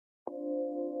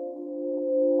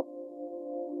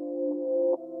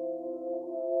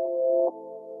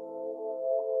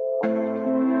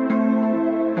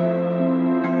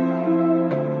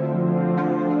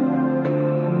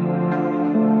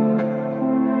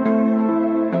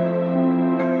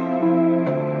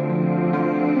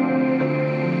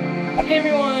Hey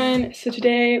everyone! So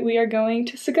today we are going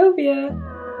to Segovia.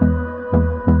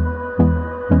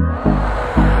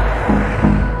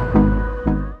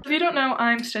 If you don't know,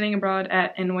 I'm studying abroad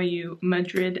at NYU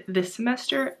Madrid this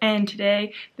semester, and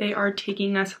today they are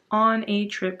taking us on a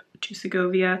trip to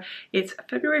Segovia. It's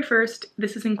February 1st.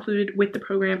 This is included with the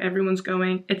program. Everyone's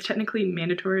going. It's technically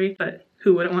mandatory, but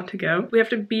who wouldn't want to go? We have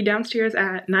to be downstairs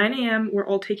at 9 a.m. We're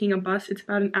all taking a bus. It's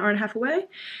about an hour and a half away.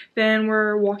 Then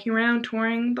we're walking around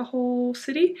touring the whole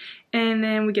city, and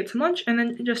then we get some lunch and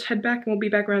then just head back, and we'll be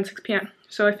back around 6 p.m.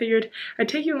 So I figured I'd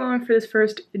take you along for this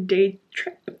first day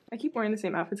trip. I keep wearing the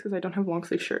same outfits because I don't have long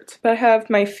sleeve shirts. But I have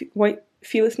my white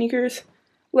Fila sneakers,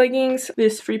 leggings,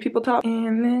 this Free People top,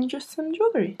 and then just some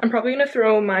jewelry. I'm probably gonna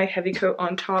throw my heavy coat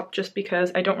on top just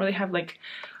because I don't really have like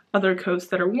other coats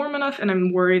that are warm enough, and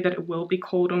I'm worried that it will be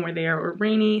cold when we're there or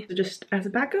rainy, so just as a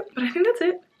backup. But I think that's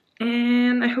it,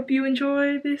 and I hope you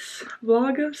enjoy this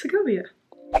vlog of Segovia.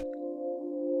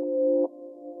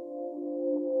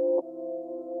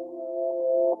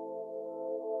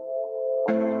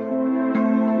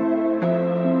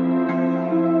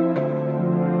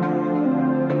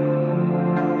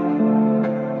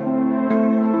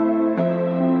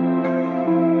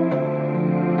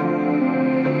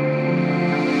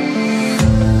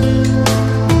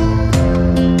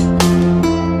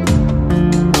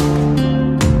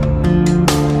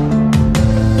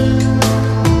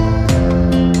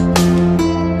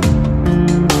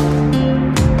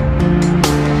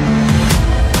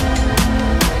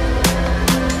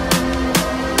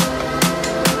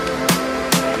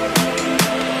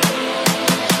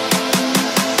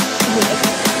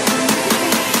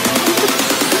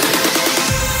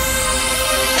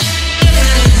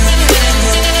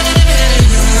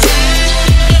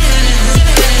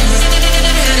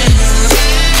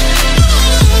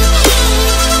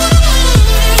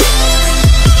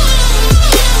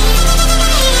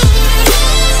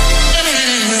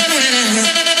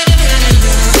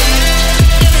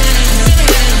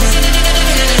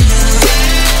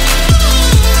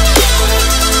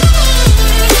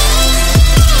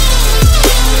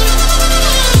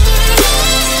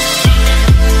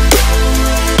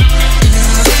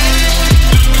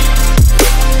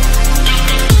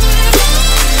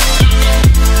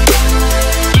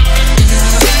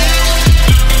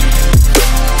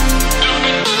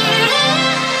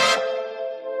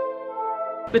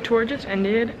 The tour just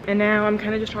ended, and now I'm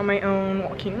kind of just on my own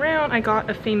walking around. I got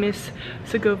a famous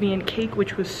Segovian cake,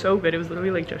 which was so good. It was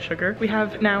literally like just sugar. We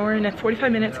have an hour and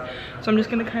 45 minutes, so I'm just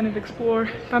gonna kind of explore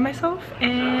by myself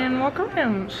and walk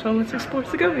around. So let's explore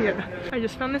Segovia. I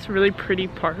just found this really pretty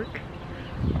park.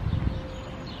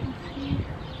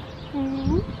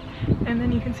 And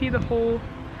then you can see the whole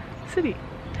city.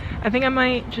 I think I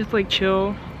might just like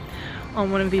chill on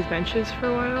one of these benches for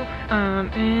a while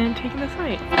and take in the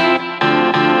sight.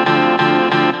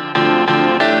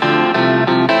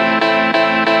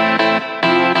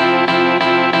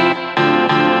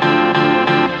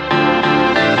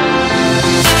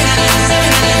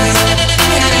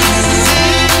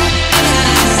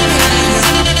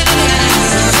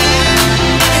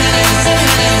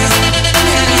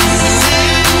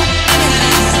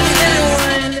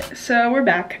 So we're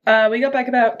back. We got back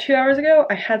about 2 hours ago.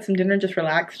 I had some dinner, just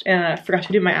relaxed, and I forgot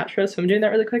to do my outro, so I'm doing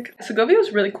that really quick. Segovia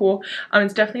was really cool.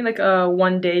 It's definitely like a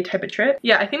one-day type of trip.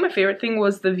 Yeah, I think my favorite thing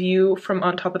was the view from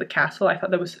on top of the castle. I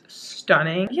thought that was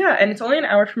stunning. Yeah, and it's only an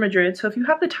hour from Madrid, so if you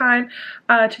have the time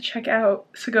to check out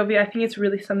Segovia, I think it's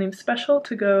really something special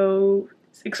to go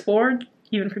explore,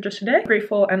 even for just a day.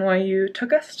 Grateful NYU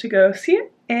took us to go see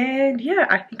it, and yeah,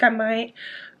 I think I might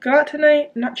go out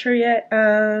tonight, not sure yet,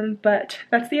 but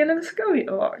that's the end of the Segovia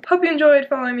vlog. Hope you enjoyed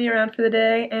following me around for the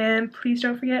day, and please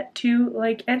don't forget to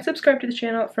like and subscribe to the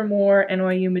channel for more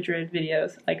NYU Madrid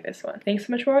videos like this one. Thanks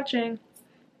so much for watching.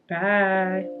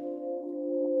 Bye.